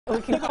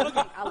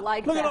I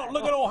like that.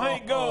 Look at old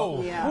Hank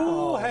go. Yeah.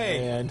 Ooh,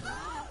 Hank. Man.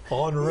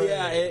 Henri.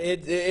 Yeah,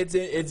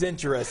 it's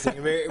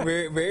interesting.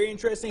 Very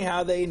interesting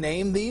how they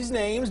name these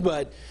names,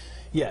 but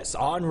yes,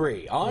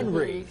 Henri.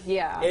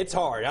 Yeah. It's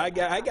hard. I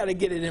got to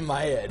get it in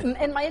my head.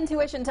 And my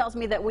intuition tells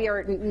me that we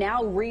are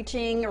now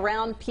reaching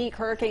around peak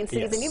hurricane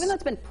season, Yes. even though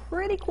it's been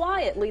pretty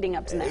quiet leading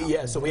up to now.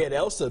 Yeah, so we had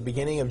Elsa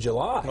beginning of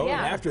July, and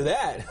Yeah. after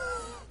that.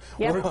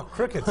 Yeah.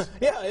 Crickets.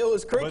 Yeah, it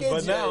was crickets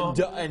But now,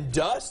 and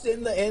dust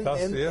in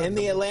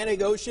the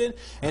Atlantic Ocean,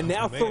 and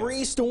now man.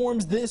 3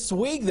 storms this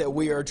week that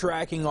we are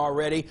tracking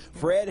already.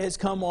 Fred has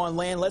come on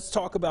land. Let's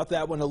talk about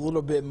that one a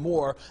little bit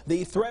more.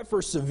 The threat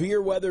for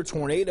severe weather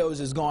tornadoes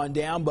has gone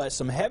down, but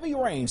some heavy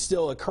rain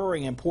still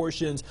occurring in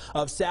portions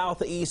of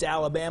southeast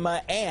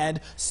Alabama and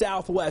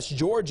southwest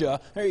Georgia.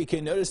 There you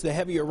can notice the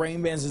heavier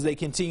rain bands as they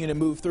continue to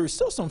move through.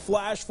 Still some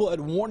flash flood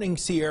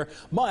warnings here,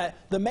 but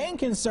the main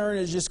concern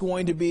is just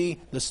going to be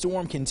the storm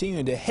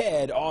continuing to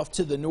head off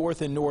to the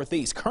north and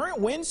northeast.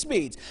 Current wind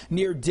speeds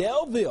near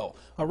Delville,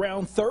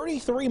 around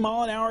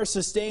 33-mile-an-hour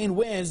sustained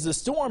winds. The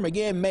storm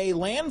again may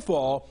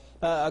landfall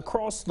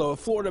across the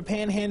Florida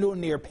Panhandle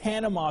near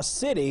Panama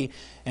City,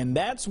 and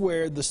that's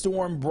where the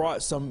storm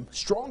brought some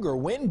stronger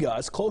wind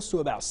gusts, close to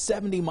about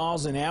 70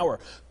 miles an hour.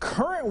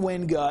 Current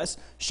wind gusts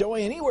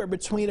showing anywhere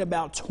between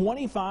about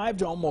 25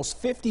 to almost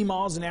 50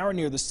 miles an hour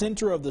near the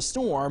center of the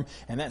storm,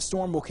 and that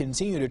storm will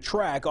continue to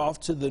track off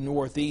to the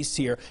northeast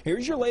here.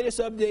 Here's your latest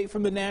update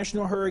from the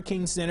National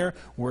Hurricane Center.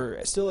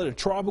 We're still at a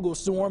tropical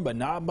storm, but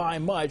not by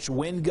much.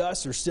 Wind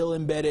gusts are still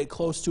embedded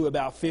close to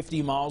about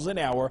 50 miles an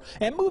hour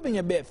and moving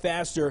a bit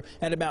faster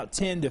at about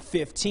 10 to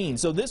 15.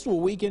 So this will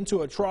weaken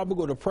to a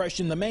tropical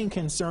depression. The main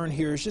concern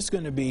here is just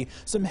going to be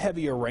some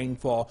heavier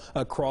rainfall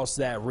across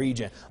that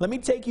region. Let me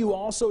take you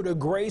also to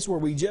Grace, where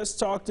we just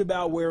talked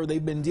about where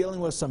they've been dealing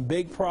with some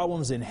big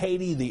problems in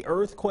Haiti, the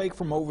earthquake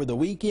from over the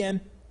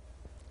weekend.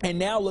 And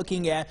now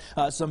looking at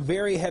some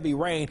very heavy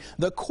rain.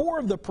 The core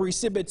of the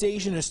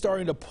precipitation is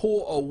starting to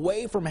pull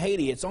away from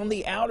Haiti. It's on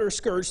the outer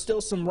skirts, still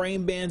some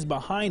rain bands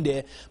behind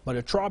it, but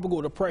a tropical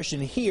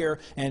depression here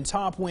and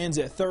top winds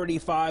at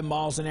 35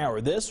 miles an hour.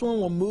 This one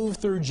will move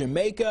through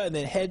Jamaica and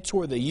then head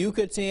toward the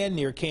Yucatan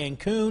near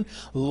Cancun,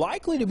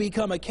 likely to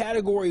become a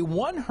Category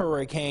 1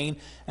 hurricane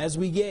as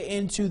we get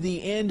into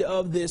the end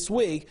of this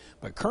week.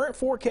 But current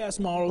forecast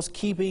models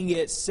keeping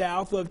it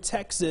south of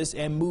Texas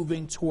and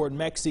moving toward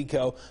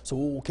Mexico. So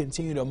we'll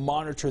continue to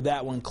monitor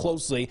that one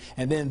closely.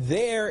 And then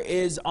there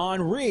is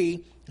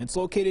Henri. It's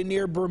located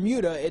near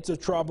Bermuda. It's a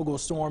tropical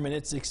storm, and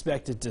it's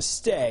expected to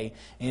stay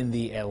in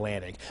the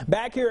Atlantic.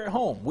 Back here at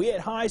home, we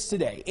had highs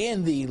today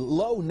in the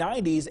low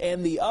 90s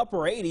and the upper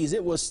 80s.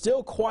 It was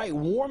still quite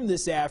warm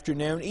this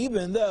afternoon,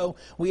 even though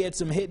we had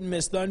some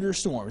hit-and-miss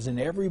thunderstorms, and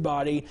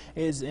everybody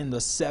is in the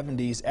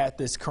 70s at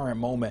this current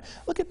moment.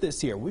 Look at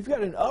this here. We've got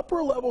an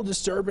upper-level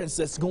disturbance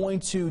that's going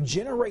to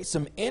generate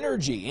some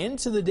energy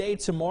into the day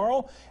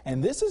tomorrow,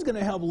 and this is going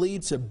to help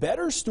lead to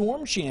better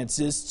storm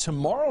chances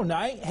tomorrow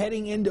night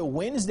heading into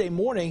Wednesday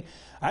morning.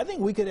 I think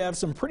we could have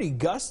some pretty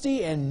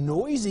gusty and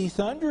noisy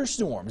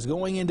thunderstorms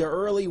going into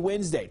early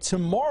Wednesday.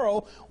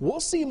 Tomorrow, we'll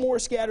see more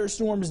scattered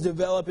storms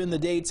develop in the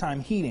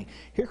daytime heating.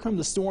 Here come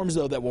the storms,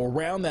 though, that will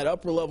round that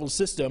upper level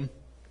system.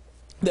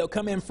 They'll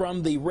come in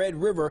from the Red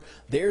River.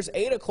 There's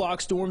 8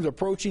 o'clock storms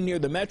approaching near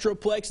the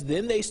Metroplex.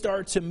 Then they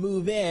start to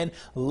move in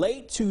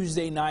late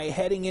Tuesday night,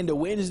 heading into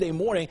Wednesday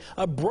morning.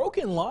 A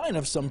broken line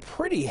of some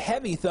pretty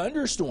heavy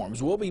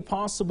thunderstorms will be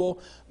possible,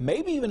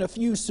 maybe even a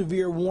few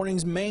severe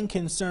warnings. Main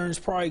concerns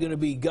probably going to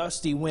be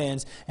gusty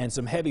winds and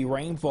some heavy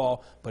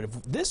rainfall. But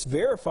if this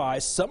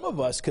verifies, some of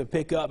us could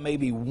pick up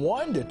maybe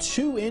 1 to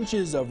 2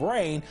 inches of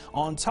rain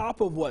on top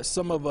of what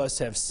some of us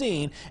have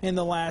seen in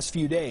the last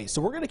few days.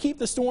 So we're going to keep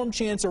the storm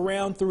chance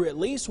around through at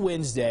least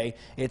Wednesday.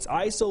 It's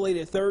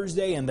isolated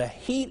Thursday, and the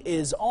heat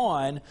is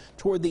on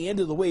toward the end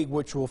of the week,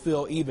 which will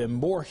feel even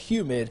more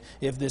humid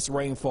if this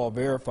rainfall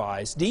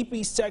verifies. Deep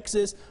East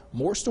Texas,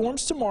 more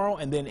storms tomorrow,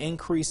 and then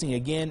increasing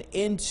again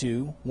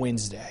into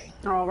Wednesday.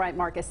 All right,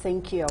 Marcus,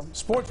 thank you.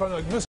 Sports.